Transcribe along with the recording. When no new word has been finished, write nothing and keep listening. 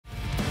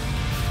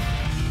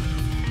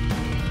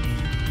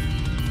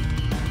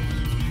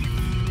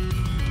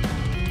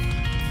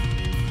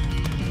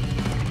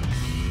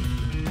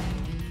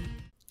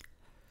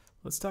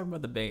let's talk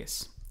about the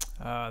bass.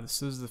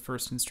 This is the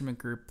first instrument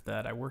group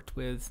that I worked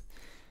with.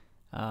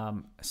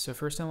 So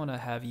first I want to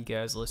have you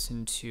guys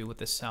listen to what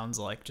this sounds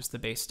like, just the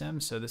bass stem.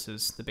 So this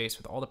is the bass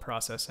with all the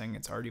processing.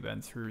 It's already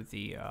been through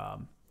the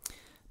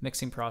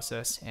mixing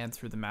process and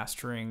through the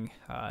mastering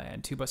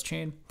and 2-bus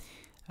chain.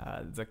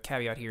 The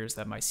caveat here is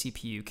that my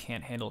CPU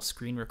can't handle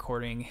screen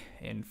recording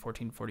in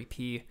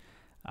 1440p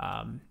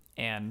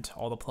and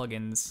all the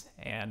plugins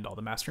and all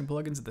the mastering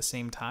plugins at the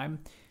same time.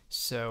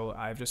 So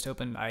I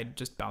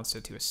just bounced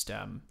it to a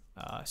stem.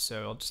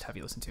 So I'll just have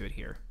you listen to it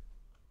here.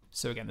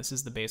 So again, this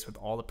is the bass with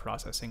all the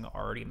processing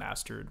already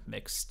mastered,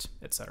 mixed,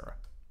 etc.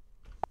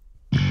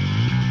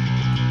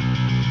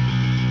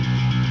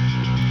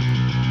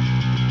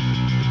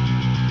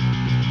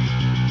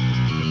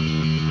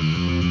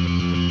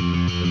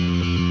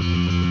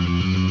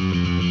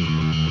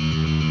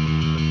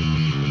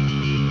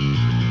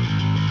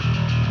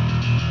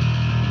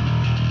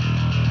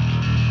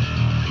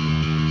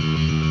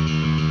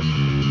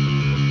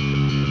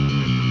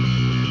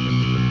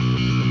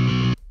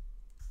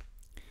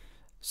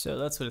 So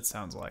that's what it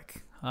sounds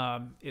like.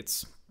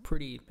 It's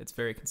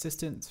very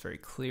consistent, it's very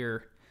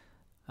clear,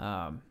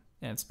 and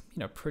it's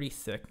pretty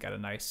thick. Got a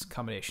nice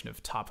combination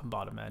of top and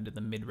bottom end, and the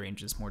mid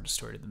range is more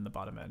distorted than the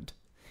bottom end.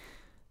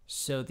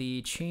 So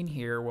the chain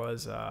here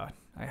was I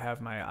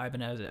have my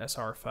Ibanez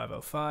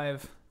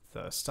SR505,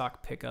 the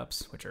stock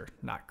pickups, which are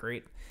not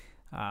great,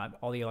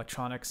 all the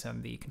electronics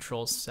and the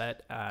controls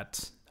set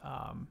at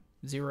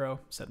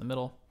 0, set in the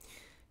middle,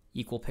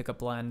 equal pickup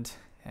blend,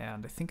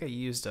 and I think I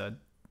used a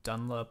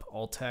Dunlop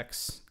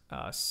Altex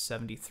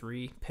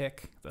 73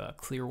 pick, the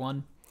clear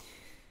one.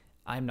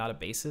 I'm not a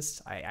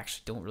bassist. I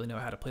actually don't really know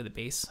how to play the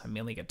bass. I'm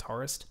mainly a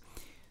guitarist.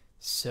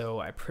 So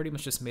I pretty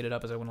much just made it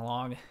up as I went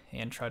along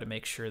and tried to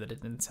make sure that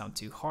it didn't sound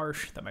too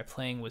harsh, that my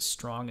playing was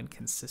strong and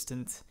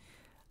consistent,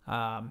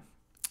 and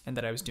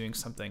that I was doing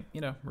something,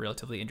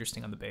 relatively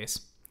interesting on the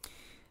bass.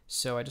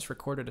 So I just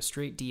recorded a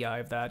straight DI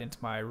of that into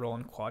my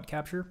Roland quad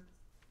capture.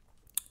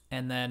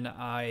 And then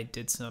I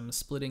did some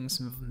splitting,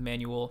 some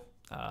manual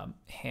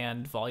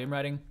hand volume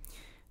writing.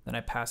 Then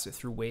I passed it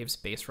through Waves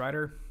Bass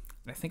Rider.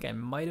 I think I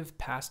might have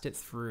passed it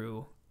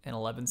through an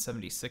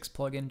 1176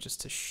 plugin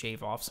just to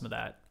shave off some of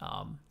that,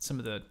 some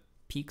of the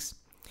peaks.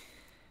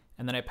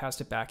 And then I passed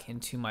it back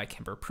into my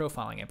Kemper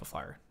profiling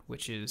amplifier,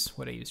 which is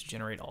what I use to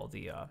generate all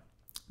the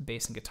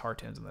bass and guitar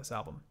tones on this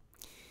album.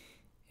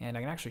 And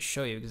I can actually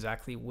show you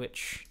exactly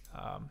which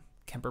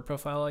Kemper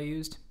profile I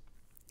used.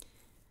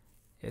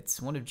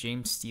 It's one of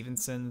James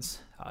Stevenson's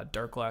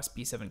Dark Glass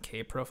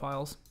B7K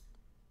profiles.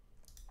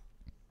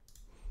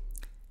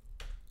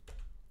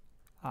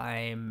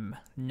 I'm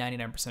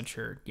 99%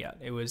 sure. Yeah,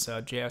 it was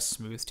JS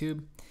Smooth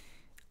Tube.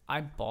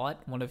 I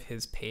bought one of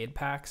his paid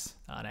packs,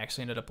 and I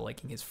actually ended up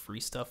liking his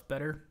free stuff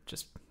better.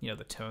 Just, the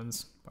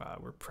tones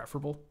were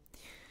preferable.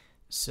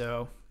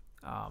 So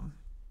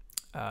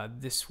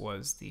this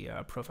was the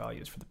profile I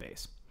used for the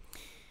bass.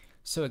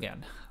 So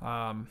again,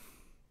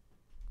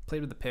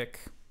 played with the pick,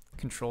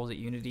 controls at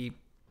Unity,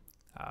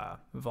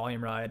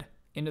 volume ride,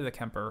 into the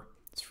Kemper,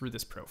 through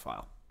this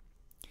profile.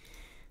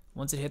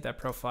 Once it hit that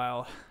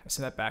profile, I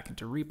sent that back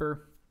into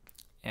Reaper,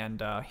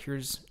 and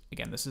here's,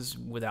 again, this is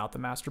without the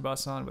master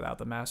bus on, without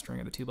the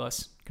mastering of the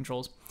 2-bus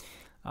controls,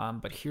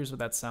 but here's what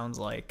that sounds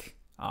like,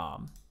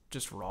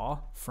 just raw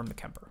from the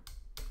Kemper.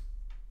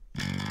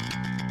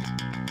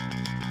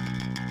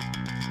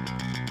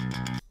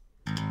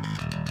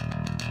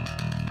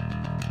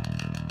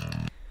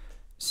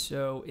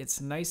 So it's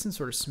nice and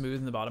sort of smooth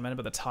in the bottom end,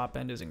 but the top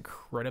end is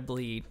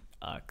incredibly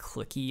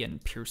clicky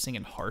and piercing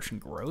and harsh and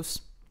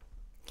gross.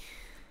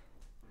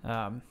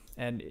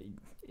 And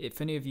if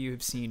any of you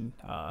have seen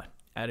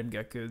Adam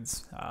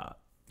Getgood's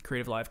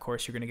Creative Live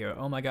course, you're going to go,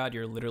 oh my god,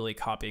 you're literally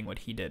copying what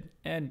he did.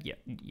 And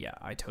yeah,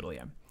 I totally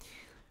am.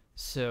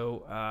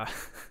 So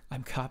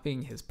I'm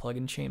copying his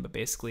plugin chain, but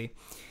basically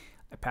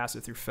I pass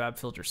it through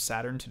FabFilter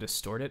Saturn to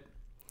distort it.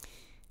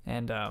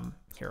 And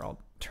here, I'll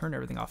turn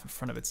everything off in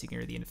front of it so you can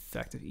hear the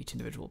effect of each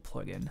individual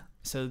plugin.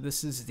 So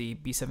this is the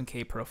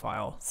B7K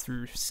profile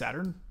through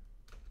Saturn.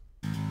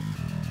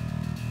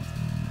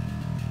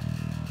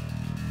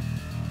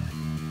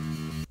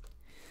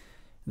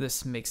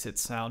 This makes it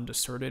sound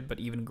distorted, but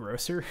even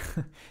grosser.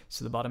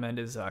 So the bottom end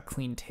is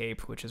clean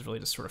tape, which is really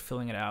just sort of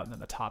filling it out, and then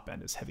the top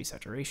end is heavy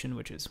saturation,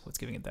 which is what's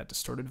giving it that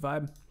distorted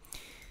vibe.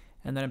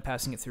 And then I'm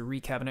passing it through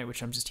Recabinet,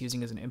 which I'm just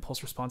using as an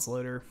impulse response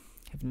loader.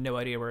 I have no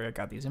idea where I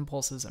got these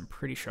impulses. I'm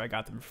pretty sure I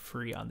got them for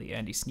free on the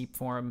Andy Sneap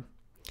forum.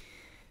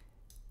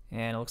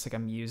 And it looks like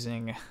I'm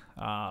using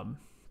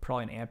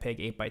probably an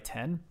Ampeg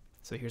 8x10.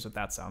 So here's what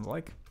that sounds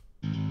like.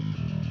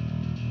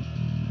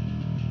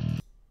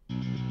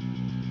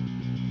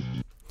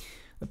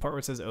 The part where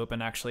it says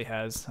open actually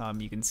has,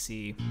 you can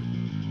see,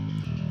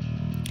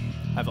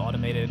 I've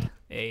automated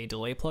a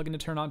delay plugin to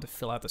turn on to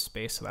fill out the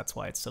space, so that's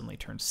why it suddenly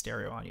turns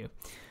stereo on you.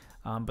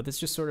 But this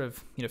just sort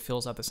of,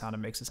 fills out the sound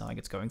and makes it sound like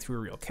it's going through a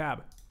real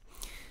cab.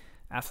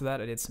 After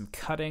that, I did some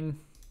cutting,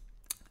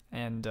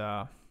 and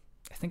I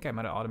think I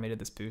might have automated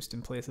this boost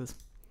in places.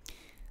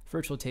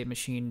 Virtual tape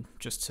machine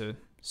just to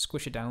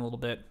squish it down a little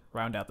bit,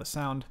 round out the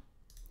sound.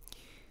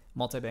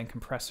 Multi-band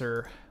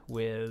compressor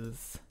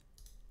with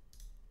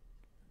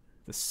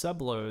the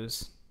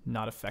sub-lows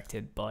not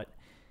affected, but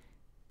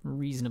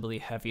reasonably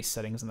heavy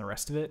settings in the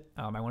rest of it.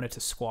 I wanted to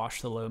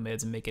squash the low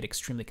mids and make it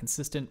extremely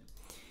consistent.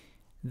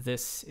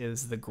 This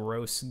is the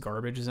gross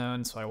garbage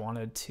zone, so I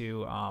wanted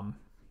to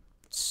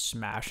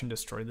smash and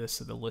destroy this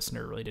so the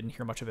listener really didn't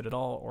hear much of it at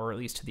all, or at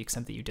least to the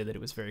extent that you did, that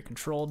it was very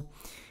controlled.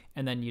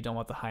 And then you don't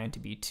want the high end to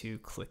be too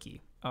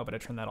clicky. Oh, but I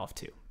turned that off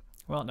too.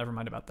 Well, never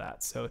mind about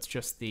that. So it's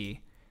just the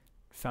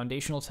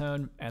foundational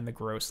tone and the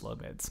gross low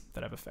mids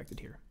that I've affected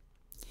here.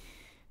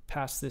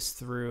 Pass this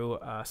through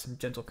some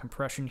gentle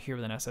compression here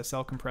with an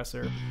SSL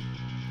compressor.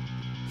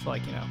 It's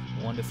like,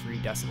 1 to 3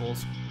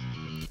 decibels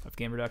of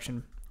gain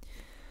reduction.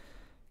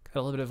 Got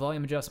a little bit of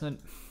volume adjustment.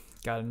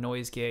 Got a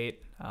noise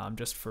gate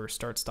just for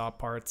start-stop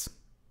parts.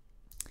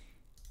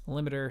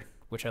 Limiter,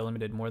 which I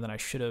limited more than I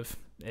should have.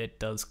 It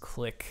does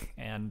click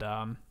and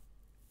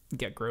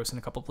get gross in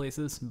a couple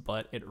places,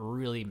 but it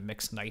really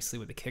mixed nicely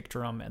with the kick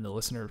drum, and the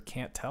listener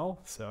can't tell,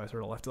 so I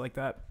sort of left it like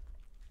that.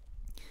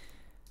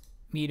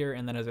 Meter,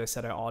 and then as I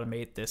said, I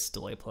automate this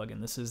delay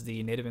plugin. This is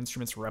the Native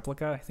Instruments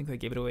replica. I think they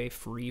gave it away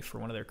free for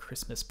one of their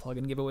Christmas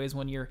plugin giveaways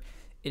one year.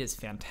 It is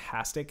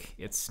fantastic.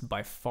 It's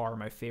by far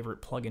my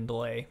favorite plugin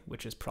delay,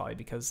 which is probably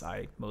because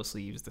I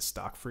mostly use the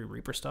stock free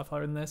Reaper stuff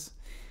other than this,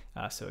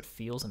 so it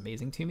feels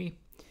amazing to me.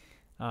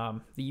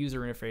 The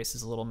user interface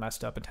is a little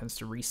messed up and tends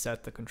to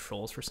reset the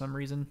controls for some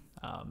reason,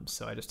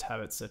 so I just have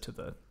it set to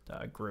the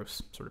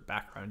gross sort of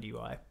background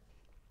UI.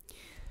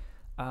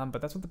 But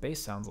that's what the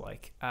bass sounds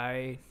like.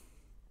 I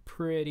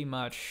pretty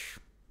much,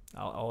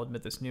 I'll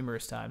admit this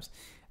numerous times,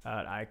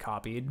 I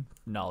copied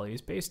Nolly's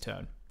bass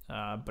tone,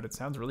 but it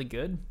sounds really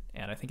good,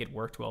 and I think it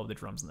worked well with the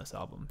drums in this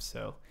album,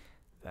 so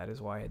that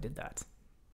is why I did that.